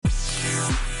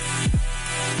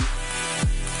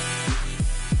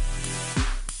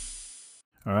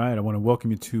want to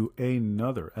welcome you to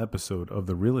another episode of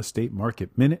the Real Estate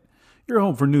Market Minute, your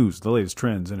home for news, the latest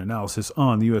trends, and analysis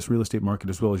on the U.S. real estate market,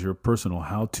 as well as your personal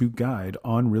how-to guide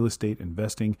on real estate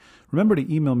investing. Remember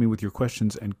to email me with your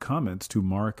questions and comments to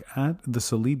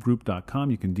mark@thesalibgroup.com.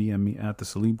 You can DM me at the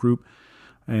Salib Group.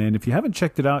 And if you haven't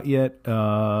checked it out yet,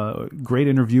 great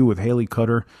interview with Haley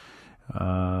Cutter.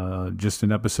 Just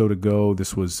an episode ago.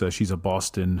 This was she's a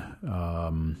Boston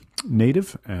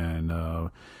native,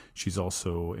 and she's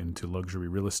also into luxury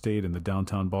real estate in the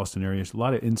downtown Boston area. A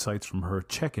lot of insights from her.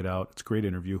 Check it out. It's a great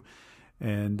interview.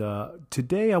 And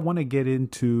today I want to get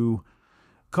into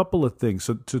a couple of things.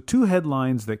 So two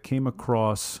headlines that came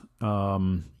across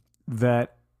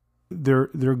that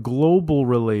they're global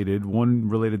related. One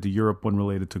related to Europe, one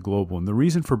related to global. And the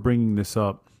reason for bringing this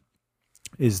up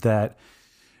is that,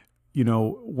 you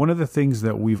know, one of the things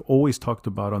that we've always talked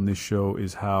about on this show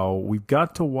is how we've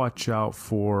got to watch out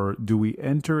for, do we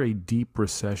enter a deep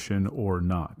recession or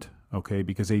not? Okay,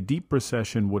 because a deep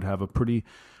recession would have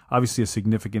obviously a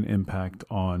significant impact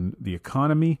on the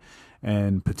economy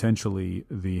and potentially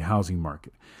the housing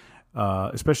market,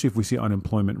 especially if we see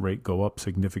unemployment rate go up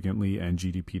significantly and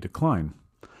GDP decline.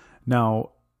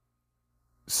 Now,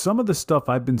 some of the stuff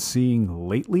I've been seeing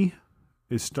lately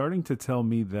is starting to tell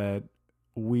me that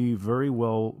we very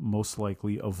well most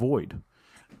likely avoid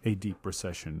a deep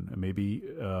recession. Maybe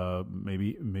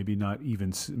not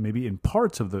even. Maybe in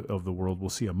parts of the world we'll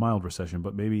see a mild recession,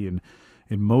 but maybe in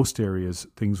most areas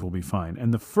things will be fine.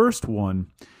 And the first one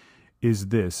is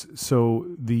this. So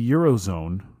the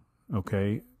Eurozone.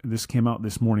 Okay, this came out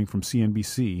this morning from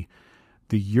CNBC.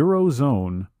 The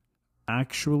Eurozone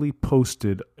actually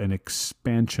posted an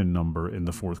expansion number in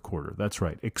the fourth quarter. That's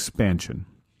right, expansion.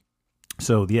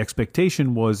 So the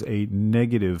expectation was a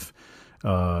negative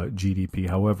GDP.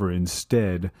 However,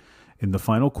 instead, in the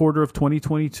final quarter of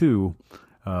 2022,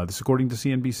 this according to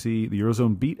CNBC, the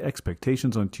Eurozone beat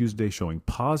expectations on Tuesday, showing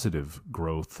positive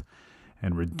growth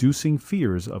and reducing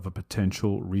fears of a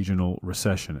potential regional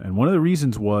recession. And one of the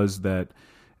reasons was that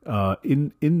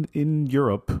in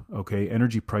Europe, okay,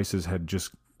 energy prices had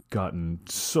just gotten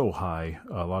so high,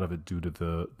 a lot of it due to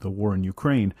the war in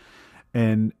Ukraine.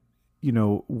 And you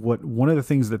know, one of the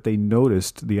things that they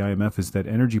noticed, the IMF, is that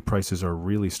energy prices are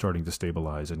really starting to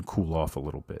stabilize and cool off a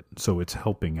little bit. So it's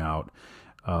helping out,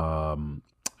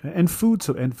 and food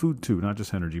too, not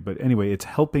just energy. But anyway, it's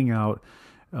helping out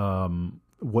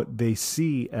what they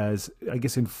see as, I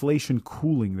guess, inflation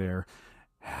cooling there,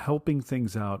 helping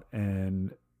things out,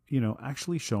 and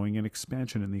actually showing an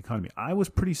expansion in the economy. I was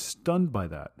pretty stunned by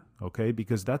that, okay,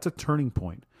 because that's a turning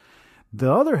point.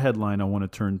 The other headline I want to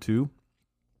turn to,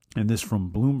 and this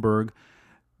from Bloomberg,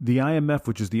 the IMF,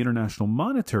 which is the International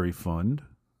Monetary Fund,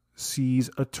 sees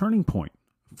a turning point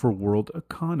for world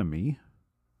economy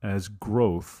as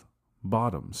growth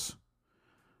bottoms.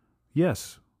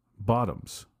 Yes,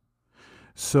 bottoms.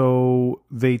 So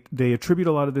they attribute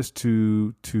a lot of this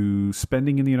to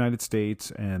spending in the United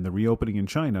States and the reopening in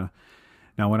China.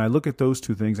 Now, when I look at those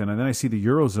two things, and then I see the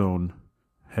Eurozone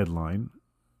headline,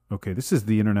 okay, this is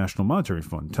the International Monetary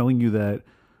Fund telling you that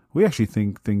we actually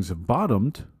think things have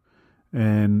bottomed,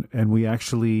 and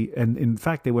in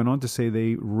fact, they went on to say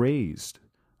they raised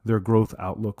their growth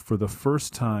outlook for the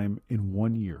first time in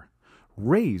 1 year.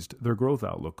 Raised their growth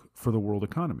outlook for the world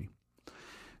economy.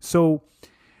 So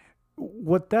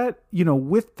with that,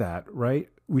 right,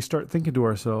 we start thinking to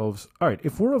ourselves, all right,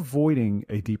 if we're avoiding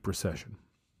a deep recession,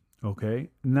 okay,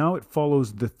 now it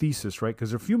follows the thesis, right?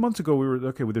 Because a few months ago we were,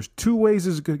 okay, well, there's two ways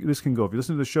this can go. If you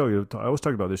listen to the show, I always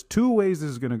talk about there's two ways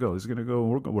this is going to go. This is going to go,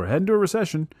 we're heading to a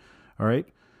recession, all right?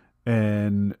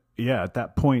 And yeah, at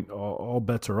that point, all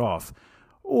bets are off.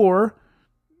 Or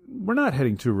we're not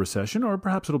heading to a recession, or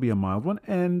perhaps it'll be a mild one.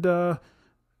 And,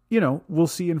 we'll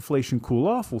see inflation cool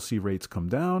off. We'll see rates come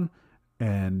down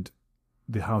and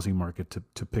the housing market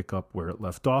to pick up where it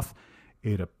left off.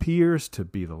 It appears to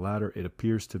be the latter. It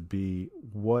appears to be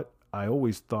what I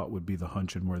always thought would be the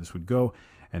hunch and where this would go.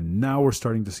 And now we're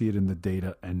starting to see it in the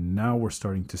data. And now we're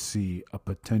starting to see a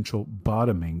potential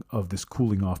bottoming of this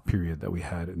cooling off period that we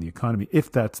had in the economy.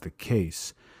 If that's the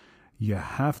case, you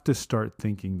have to start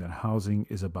thinking that housing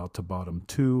is about to bottom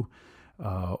too,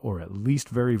 or at least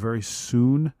very, very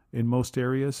soon in most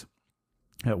areas,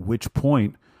 at which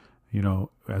point,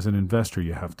 as an investor,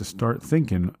 you have to start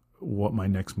thinking what my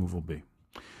next move will be.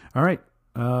 All right.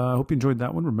 I hope you enjoyed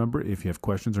that one. Remember, if you have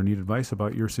questions or need advice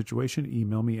about your situation,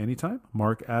 email me anytime.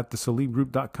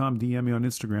 mark@thesalibgroup.com. DM me on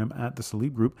Instagram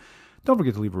 @thesalibgroup. Don't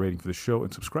forget to leave a rating for the show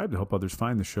and subscribe to help others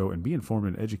find the show and be informed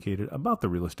and educated about the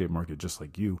real estate market just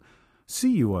like you.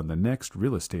 See you on the next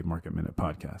Real Estate Market Minute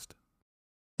podcast.